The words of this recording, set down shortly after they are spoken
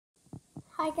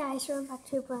Hi guys, welcome back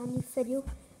to a brand new video.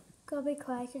 Gotta be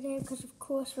quiet today because of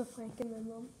course we're pranking my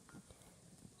mum.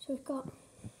 So we've got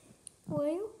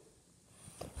Oreo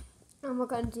and we're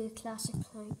gonna do a classic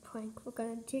prank. We're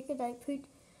gonna take it out,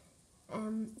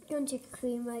 gonna take the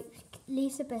cream out,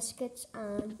 leave the biscuits,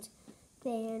 and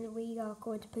then we are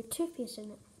going to put toothpaste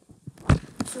in it.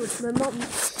 So it's my mum,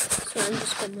 so I'm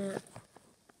just gonna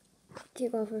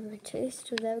take off my tooth.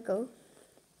 So there we go.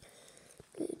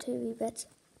 Get the 2 wee bits.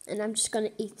 And I'm just going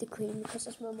to eat the cream because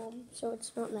it's my mum, so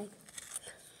it's not like,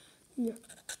 no.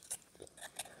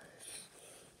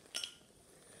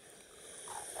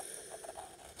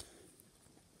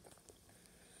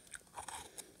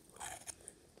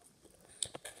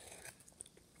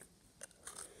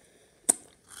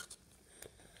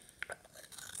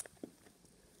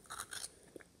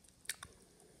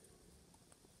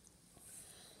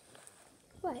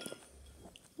 Right,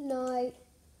 now,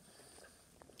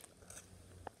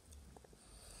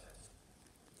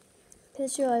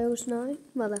 here's your Oreos now.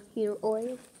 Well,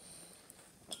 Oreo.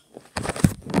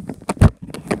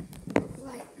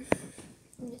 Right,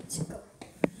 let's go.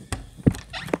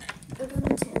 We're going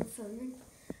to turn filming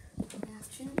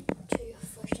reaction to your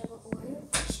first ever Oreo.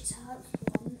 She's had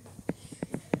one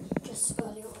just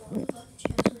earlier on, but she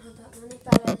hasn't had that many,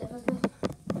 but I live with me.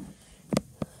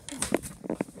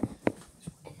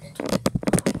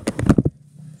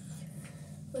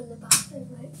 In the bathroom,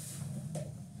 right?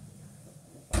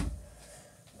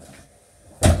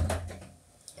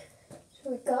 So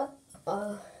we got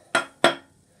Oreos.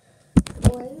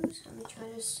 Let me try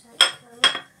to set the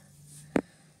camera.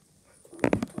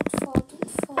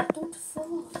 Don't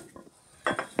fall.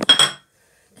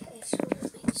 Okay, so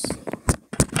let me see.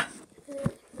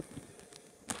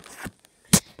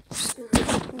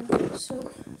 So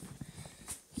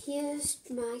here's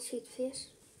my toothpaste.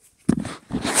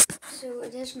 So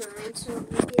it is mine, so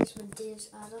maybe it's with Dave's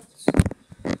adults.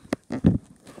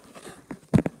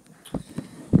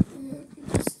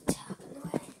 Just tapping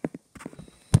away.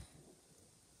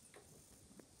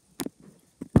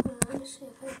 Let's see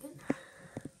if I can.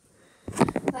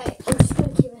 Right, I'm just going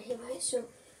to keep it here, right? So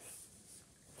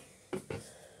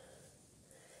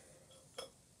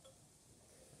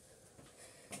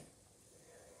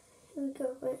here we go,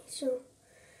 right? So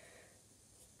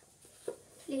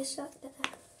place that there.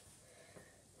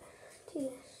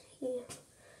 Here,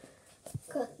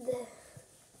 got the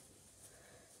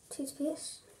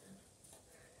toothpaste.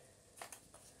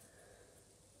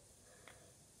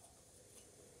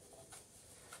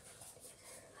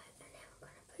 And now we're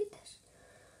going to put this.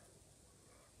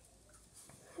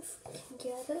 If we can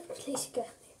get it, at least get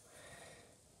me.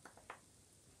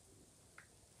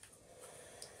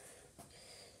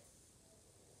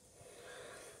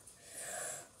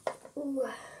 Ooh.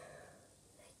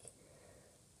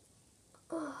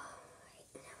 Oh, right,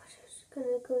 now we're just going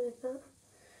to go like that.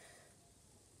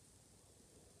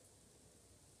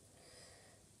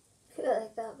 Put it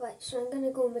like that, right, so I'm going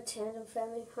to go and pretend I'm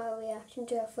filming our reaction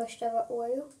to our first ever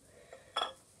Oreo.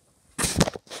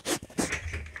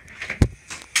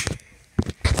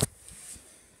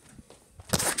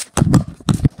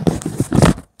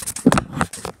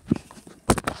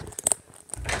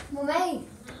 Mummy,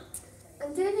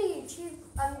 I'm going to do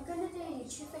a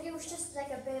YouTube video, it's just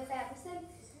like a bit of everything.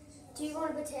 Do you want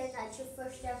to pretend that's your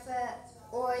first ever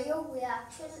Oreo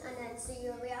reaction and then see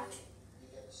your reaction?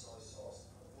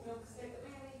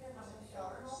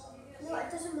 No,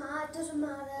 it doesn't matter.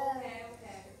 Okay.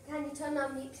 Can you turn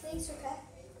on mute please, okay?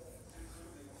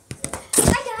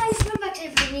 Hi guys, welcome back to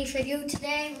a new video.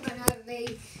 Today we're going to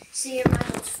be seeing my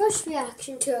first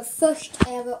reaction to a first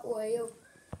ever Oreo.